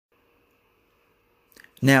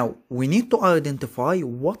Now, we need to identify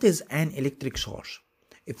what is an electric charge.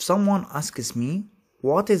 If someone asks me,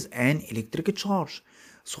 what is an electric charge?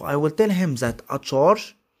 So I will tell him that a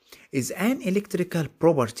charge is an electrical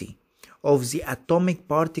property of the atomic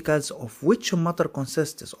particles of which matter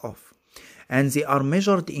consists of, and they are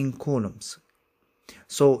measured in coulombs.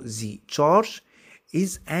 So the charge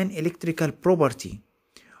is an electrical property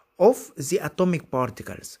of the atomic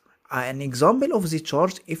particles. An example of the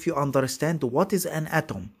charge, if you understand what is an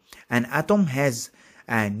atom has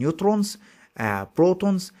neutrons,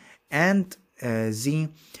 protons, and the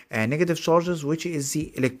negative charges, which is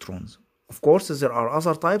the electrons. Of course, there are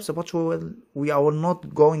other types, but we are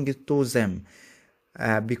not going to them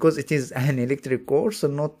because it is an electric course,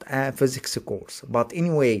 not a physics course. But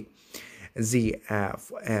anyway, the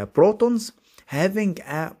protons having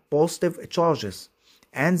positive charges,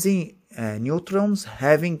 and the neutrons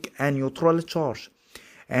having a neutral charge,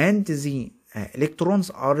 and the electrons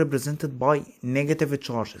are represented by negative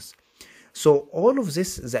charges. So all of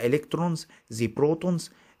this, the electrons, the protons,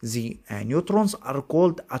 the neutrons, are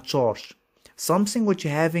called a charge, something which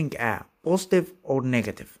having a positive or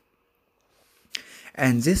negative,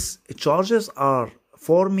 and these charges are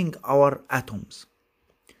forming our atoms.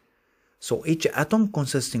 So each atom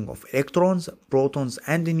consisting of electrons, protons,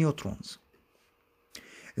 and neutrons.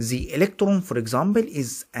 The electron, for example,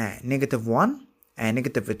 is a -1, a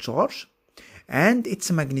negative charge, and its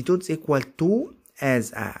magnitude is equal to,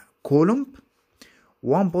 as a coulomb,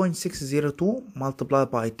 1.602 multiplied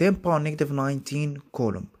by 10 power -19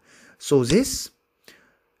 coulomb. So this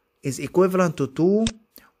is equivalent to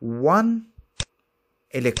 1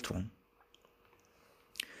 electron.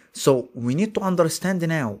 So we need to understand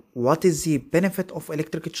now what is the benefit of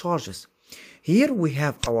electric charges. Here we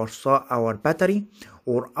have our battery,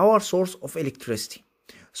 or our source of electricity.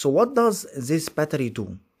 So what does this battery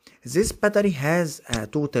do? This battery has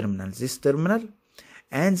two terminals, this terminal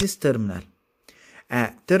and this terminal.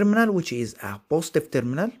 A terminal which is a positive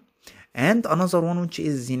terminal, and another one which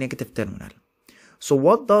is the negative terminal. So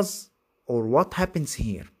what happens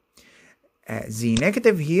here? The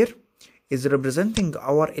negative here is representing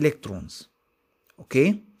our electrons,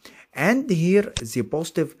 okay, and here the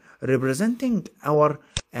positive representing our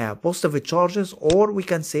positive charges, or we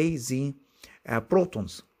can say the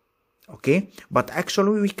protons, okay. But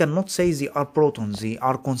actually we cannot say they are protons. They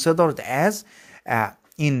are considered as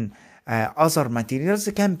in other materials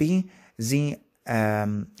can be the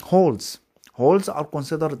holes. Holes are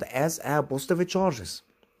considered as positive charges.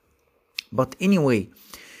 But anyway,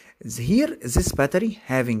 here this battery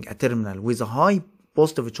having a terminal with a high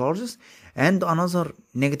positive charges and another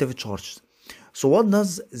negative charges. So what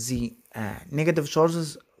does the negative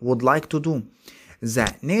charges would like to do? The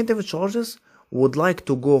negative charges would like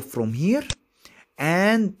to go from here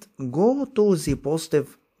and go to the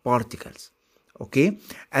positive particles, okay.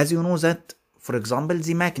 As you know that, for example,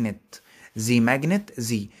 the magnet,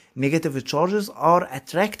 the negative charges are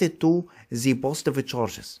attracted to the positive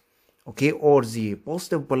charges, okay, or the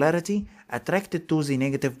positive polarity attracted to the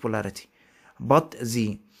negative polarity, but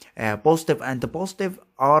the positive and the positive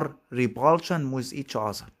are repulsion with each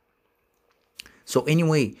other. So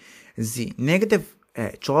anyway, the negative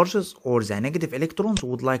charges or the negative electrons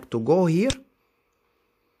would like to go here,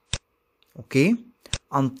 okay,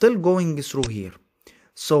 until going through here.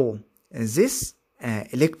 So this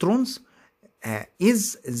electrons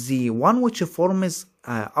is the one which forms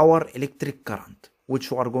our electric current,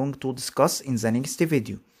 which we are going to discuss in the next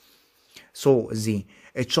video. So the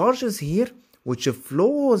charges here which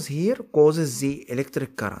flows here causes the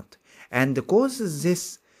electric current and causes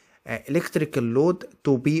this electrical load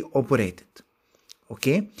to be operated,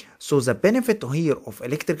 okay. So the benefit here of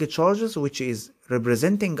electric charges, which is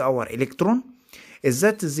representing our electron, is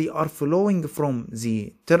that they are flowing from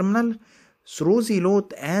the terminal through the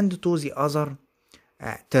load and to the other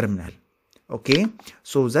terminal, okay.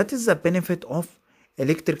 So that is the benefit of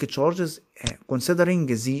electric charges considering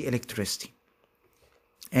the electricity.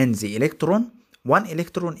 And the electron, one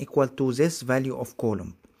electron equal to this value of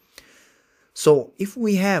coulomb. So if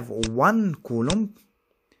we have 1 coulomb,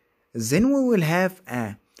 then we will have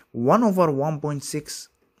 1 over 1.6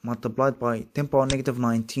 multiplied by 10 power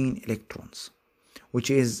 -19 electrons, which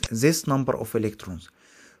is this number of electrons.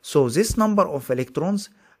 So this number of electrons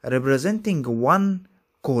representing 1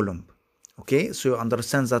 coulomb, okay. So you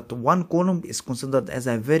understand that 1 coulomb is considered as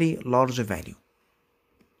a very large value.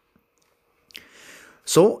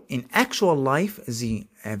 So in actual life, the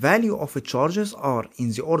value of charges are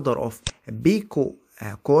in the order of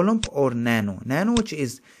picocoulomb or nano, which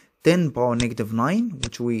is 10 power -9,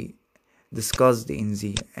 which we discussed in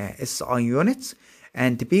the SI units,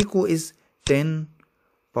 and pico is 10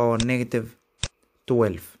 power negative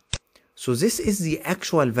 12. So this is the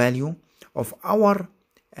actual value of our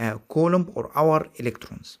coulomb or our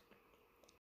electrons.